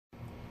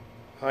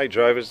Hi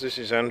drivers, this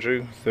is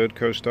Andrew,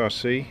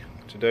 ThirdCoastRC.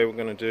 Today we're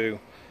going to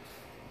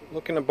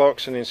look in the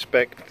box and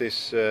inspect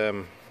this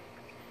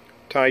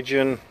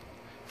Taigen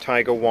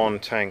Tiger 1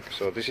 tank.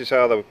 So this is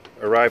how they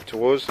arrived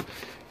to us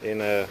in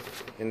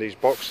these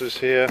boxes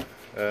here,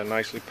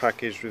 nicely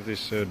packaged with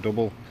this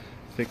double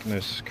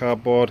thickness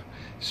cardboard.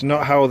 It's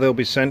not how they'll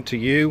be sent to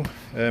you.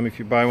 If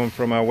you buy one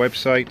from our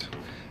website,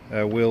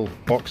 we'll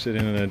box it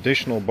in an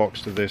additional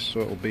box to this,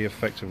 so it will be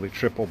effectively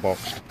triple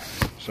boxed.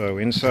 So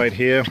inside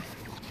here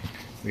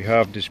we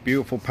have this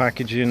beautiful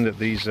packaging that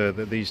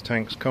these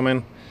tanks come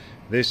in.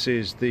 This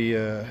is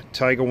the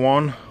Tiger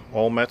 1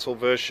 all metal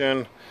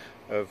version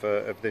of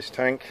this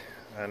tank,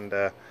 and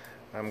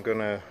I'm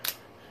gonna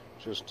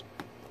just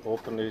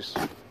open these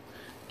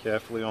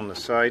carefully on the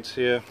sides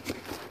here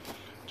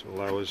to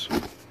allow us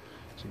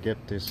to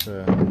get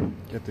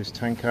this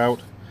tank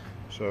out.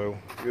 So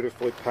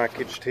beautifully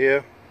packaged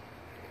here.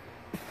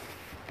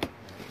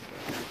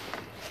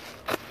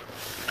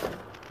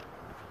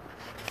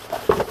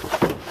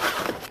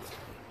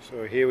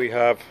 So here we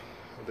have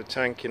the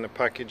tank in the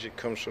package. It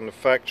comes from the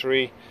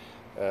factory.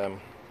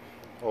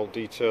 All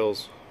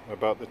details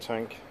about the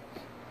tank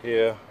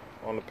here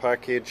on the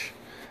package,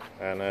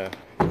 and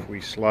if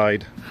we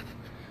slide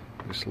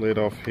this lid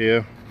off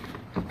here,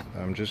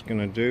 I'm just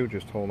going to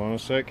just hold on a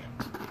sec.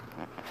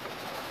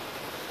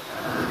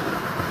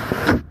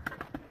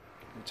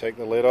 Take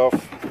the lid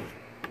off.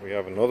 We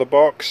have another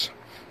box.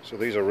 So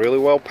these are really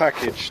well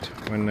packaged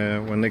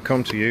when they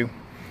come to you.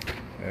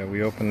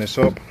 We open this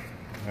up,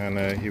 and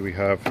here we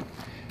have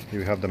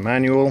the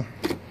manual,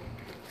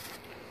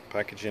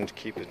 packaging to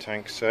keep the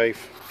tank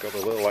safe. Got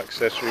a little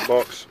accessory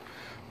box.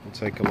 We'll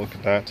take a look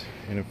at that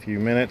in a few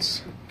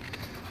minutes.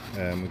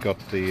 We've got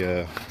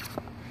the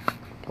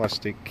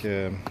plastic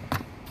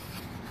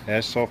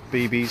airsoft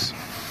BBs,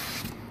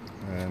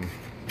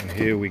 and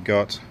here we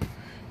got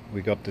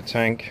the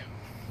tank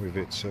with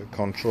its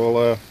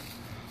controller,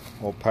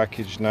 all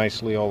packaged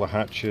nicely. All the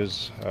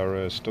hatches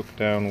are stuck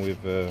down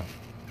with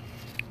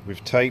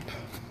tape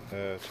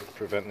to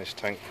prevent this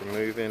tank from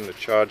moving. The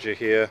charger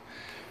here.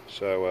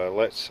 So we're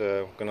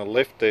going to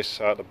lift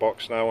this out of the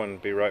box now and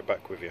be right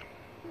back with you.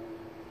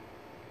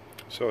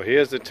 So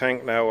here's the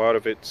tank now out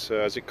of its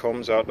as it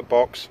comes out the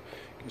box.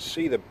 You can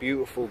see the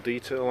beautiful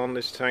detail on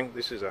this tank.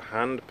 This is a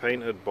hand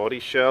painted body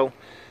shell.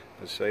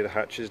 Let's say the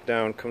hatch is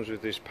down, comes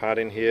with this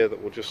padding here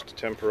that we'll just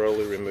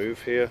temporarily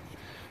remove here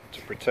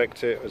to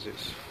protect it as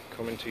it's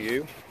coming to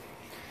you.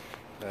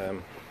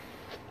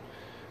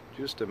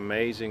 Just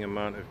amazing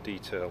amount of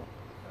detail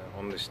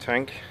on this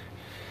tank.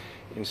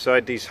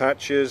 Inside these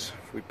hatches,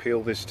 if we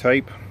peel this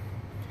tape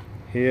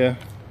here,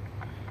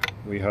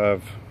 we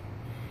have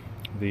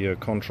the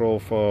control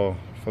for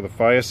the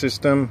fire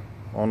system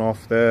on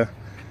off there,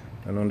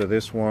 and under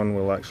this one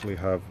we'll actually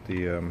have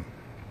the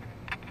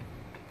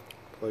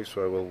place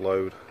where we'll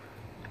load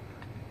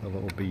the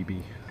little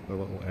BB, the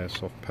little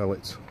airsoft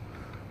pellets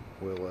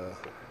will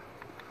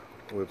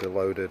be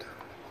loaded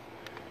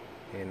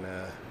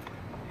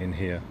in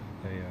here.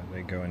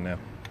 They go in there.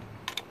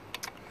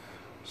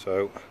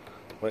 So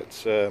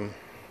let's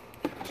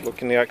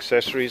look in the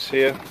accessories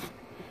here.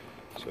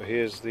 So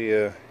here's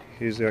the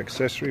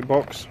accessory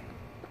box.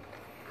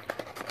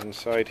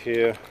 Inside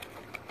here,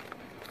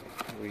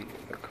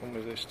 that come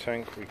with this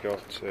tank, we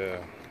got the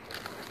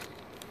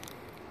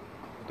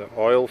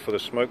oil for the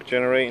smoke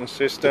generating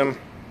system,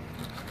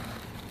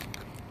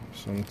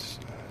 some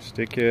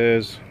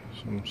stickers,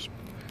 some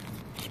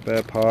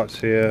spare parts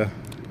here,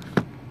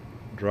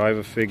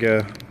 driver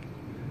figure,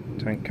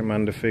 tank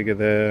commander figure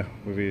there.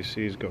 You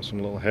see he's got some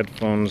little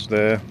headphones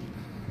there.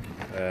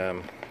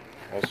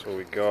 Also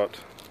we got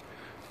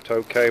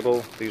tow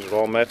cable. These are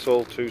all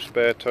metal, 2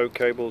 spare tow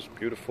cables,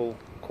 beautiful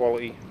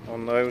quality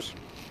on those.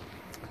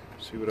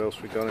 See what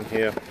else we got in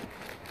here.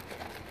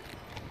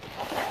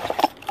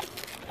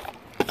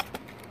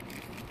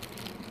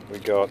 We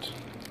got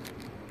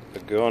the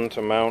gun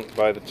to mount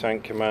by the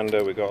tank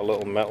commander. We got a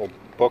little metal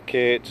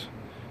bucket,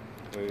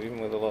 even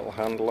with a little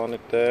handle on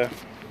it there.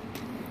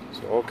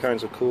 So all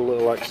kinds of cool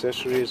little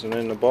accessories. And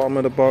in the bottom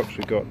of the box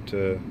we got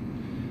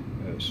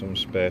some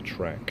spare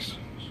tracks,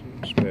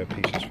 some spare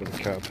pieces for the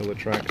Caterpillar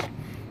tracks.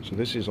 So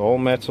this is all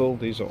metal.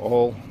 These are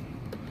all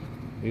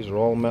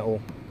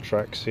metal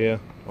tracks here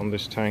on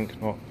this tank,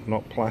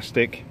 not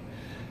plastic.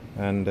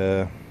 And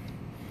what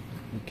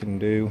we can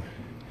do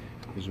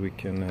is we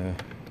can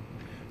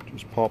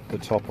just pop the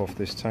top off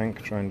this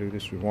tank. Try and do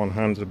this with one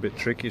hand, it's a bit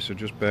tricky, so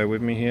just bear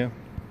with me here.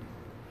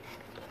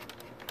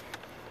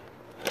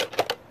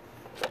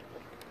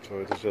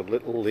 So there's a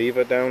little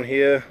lever down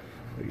here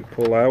that you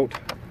pull out,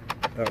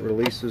 that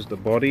releases the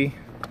body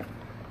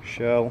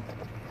shell,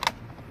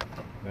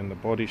 then the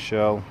body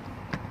shell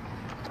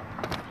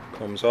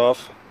comes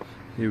off.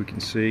 Here we can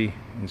see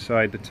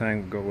inside the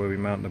tank we've got where we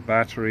mount the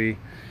battery. You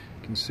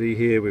can see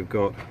here we've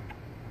got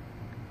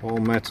all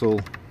metal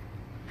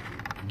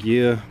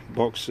gear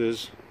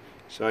boxes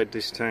inside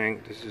this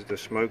tank. This is the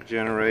smoke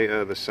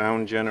generator, the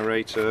sound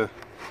generator.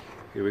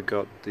 Here we've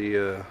got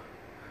the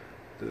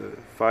the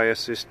fire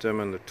system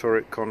and the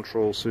turret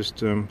control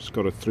system. It's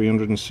got a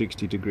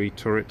 360-degree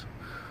turret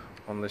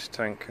on this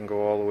tank, can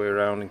go all the way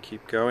around and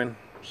keep going.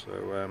 So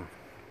I'm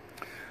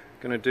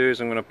going to do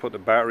is I'm going to put the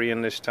battery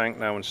in this tank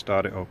now and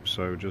start it up.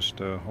 So just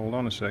hold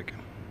on a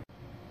second.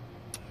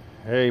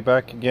 Hey,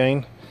 back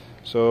again.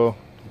 So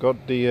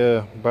got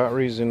the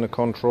batteries in the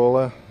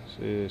controller. It's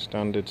a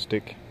standard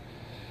stick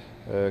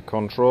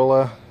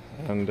controller,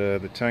 and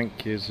the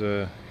tank is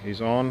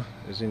on,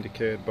 as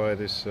indicated by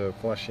this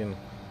flashing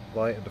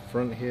light at the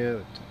front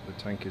here. The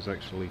tank is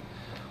actually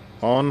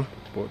on,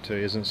 but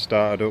it isn't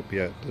started up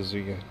yet.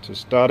 To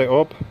start it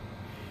up,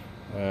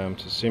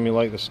 to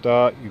simulate the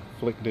start, you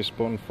flick this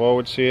button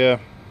forwards here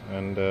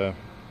and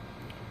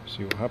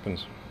see what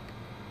happens.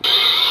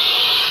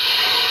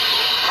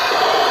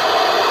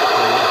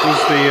 So this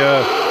is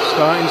the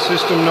starting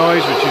system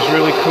noise, which is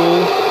really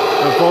cool.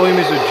 The volume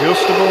is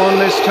adjustable on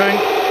this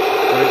tank,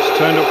 but it's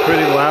turned up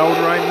pretty loud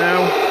right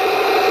now.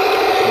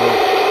 So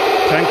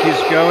tank is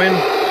going.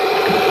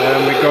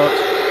 We got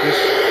this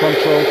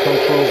controls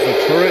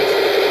the turret.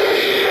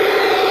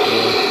 So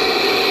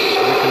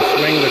we can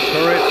swing the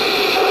turret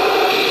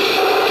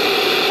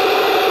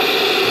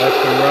left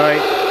and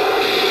right.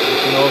 We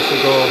can also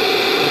go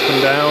up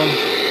and down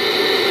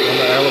on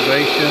the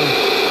elevation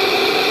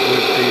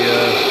with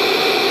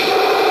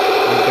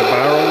the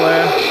barrel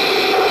there.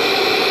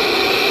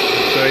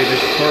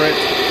 This turret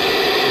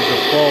is a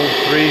full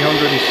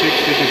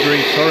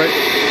 360-degree turret,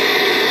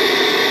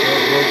 so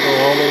it will go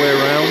all the way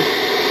around,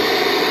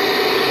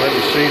 like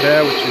we see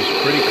there, which is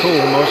pretty cool.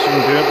 Most of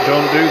them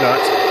don't do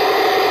that.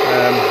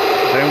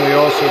 Then we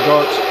also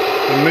got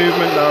the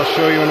movement that I'll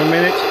show you in a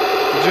minute.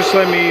 But just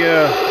let me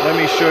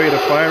show you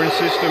the firing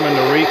system and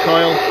the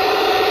recoil.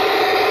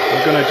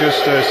 We're going to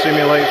just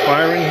simulate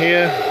firing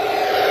here.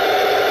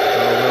 So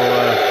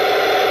we'll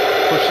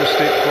push the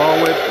stick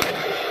forward.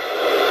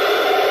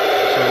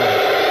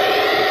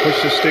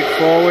 Push the stick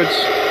forwards.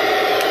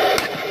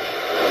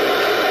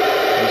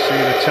 You see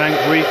the tank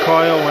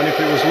recoil, and if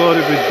it was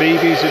loaded with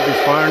BBs, it'd be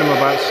firing them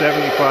about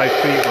 75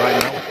 feet right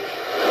now.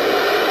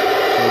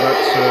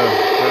 So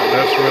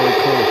that's really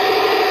cool.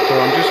 So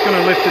I'm just going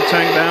to lift the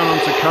tank down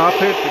onto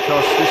carpet,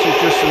 because this is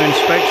just an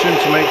inspection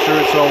to make sure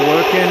it's all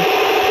working,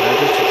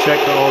 just to check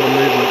that all the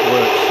movement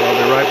works. So I'll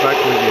be right back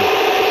with you.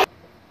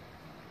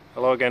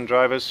 Hello again,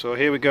 drivers. So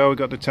here we go, we've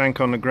got the tank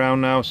on the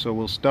ground now, so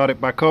we'll start it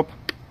back up.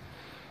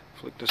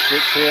 Flick the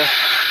switch here.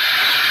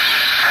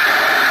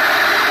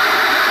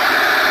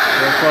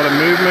 So for the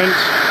movement,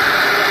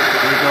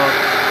 we got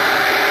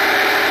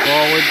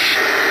forwards,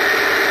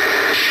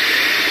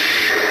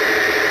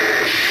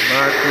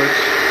 backwards.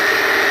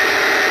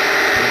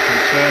 We can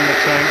turn the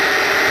tank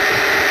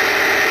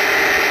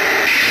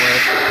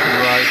left and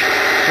right.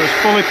 So it's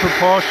fully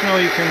proportional.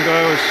 You can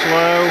go as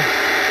slow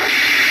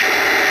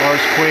or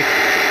as quick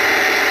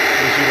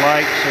as you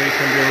like. So you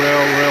can be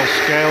real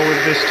scale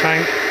with this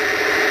tank.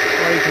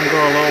 Or you can go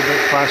a little bit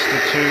faster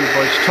too,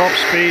 but it's top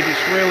speed.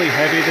 It's really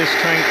heavy. This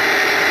tank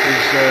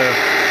is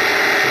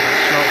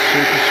it's not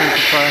super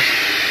fast,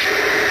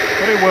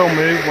 but it will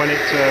move when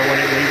it needs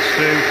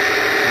to,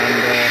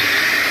 and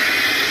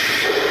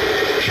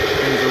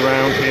spins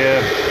around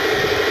here.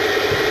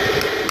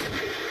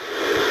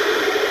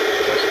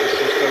 Test the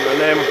system,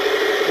 and then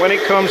when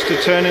it comes to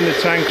turning the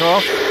tank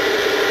off,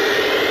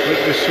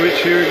 click the switch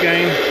here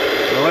again.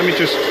 Now let me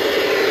just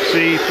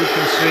see if we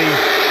can see.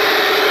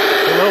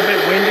 It's a little bit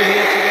windy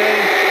here today.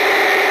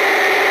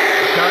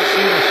 You can't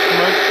see the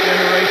smoke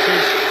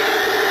generators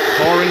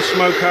pouring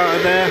smoke out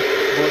of there,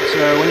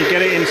 but when you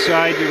get it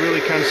inside, you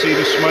really can see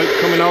the smoke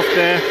coming off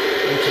there.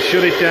 And to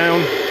shut it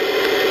down,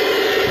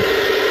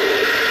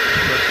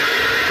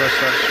 press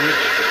that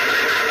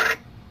switch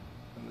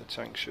and the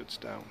tank shuts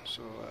down.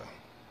 So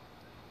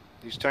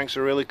these tanks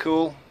are really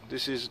cool.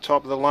 This is the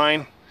top of the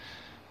line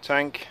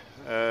tank.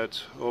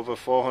 It's over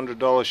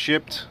 $400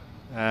 shipped.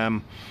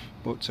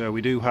 But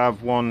we do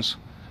have ones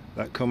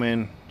that come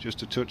in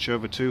just a touch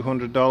over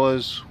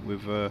 $200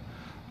 with a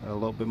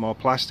little bit more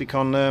plastic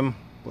on them,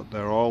 but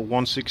they're all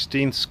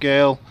 1/16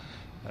 scale,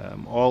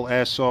 all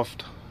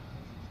airsoft,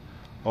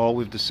 all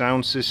with the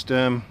sound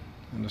system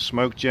and the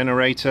smoke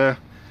generator.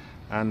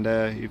 And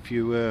if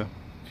you're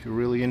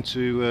really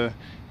into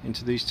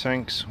these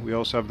tanks, we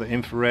also have the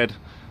infrared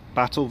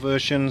battle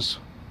versions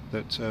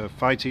that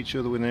fight each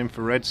other with an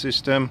infrared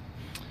system.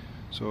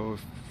 So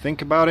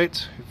think about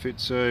it. If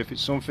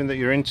it's something that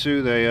you're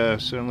into, they are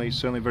certainly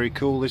very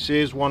cool. This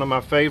is one of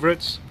my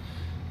favorites,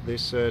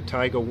 this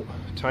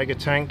Tiger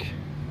tank.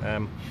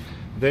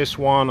 This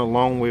one,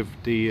 along with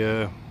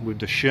the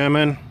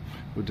Sherman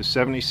with the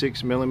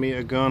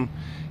 76mm gun,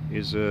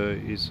 is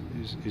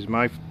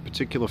my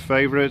particular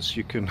favorites.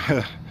 You can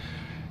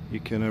you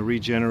can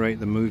regenerate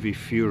the movie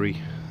Fury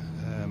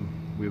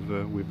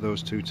with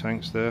those two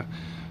tanks there.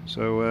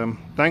 So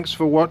thanks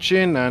for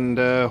watching, and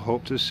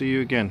hope to see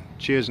you again.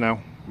 Cheers now.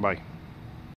 Bye.